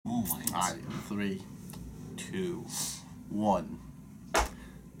point. Alright, 3, 2, 1.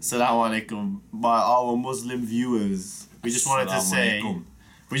 Assalamu alaikum, our Muslim viewers. We just wanted to say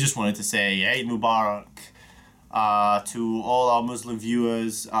Eid Mubarak to all our Muslim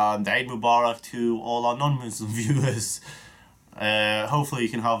viewers, and Eid Mubarak to all our non-Muslim viewers. Hopefully you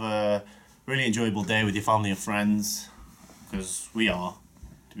can have a really enjoyable day with your family and friends, because we are,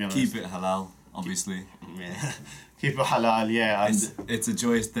 to be honest. Keep it halal, obviously. Yeah. Keep it halal, yeah. And it's a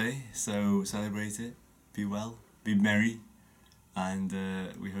joyous day, so celebrate it. Be well, be merry, and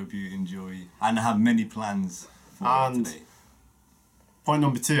we hope you enjoy and have many plans for today. Point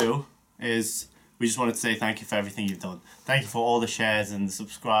number 2 is we just wanted to say thank you for everything you've done. Thank you for all the shares and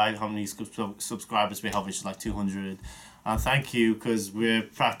the how many subscribers we have, which is like 200. And thank you, because we're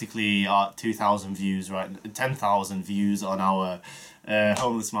practically at 2,000 views, right? 10,000 views on our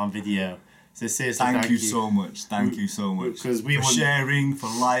homeless man video. So seriously, thank you so much. Thank you so much for sharing, for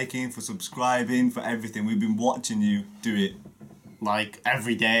liking, for subscribing, for everything. We've been watching you do it. Like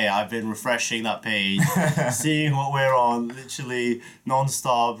every day, I've been refreshing that page, seeing what we're on, literally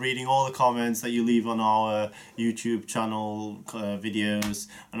non-stop, reading all the comments that you leave on our YouTube channel videos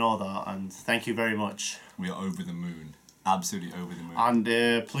and all that. And thank you very much. We are over the moon. Absolutely over the moon. And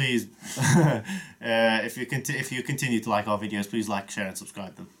please, if you continue to like our videos, please like, share, and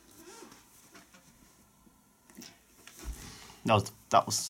subscribe them. That was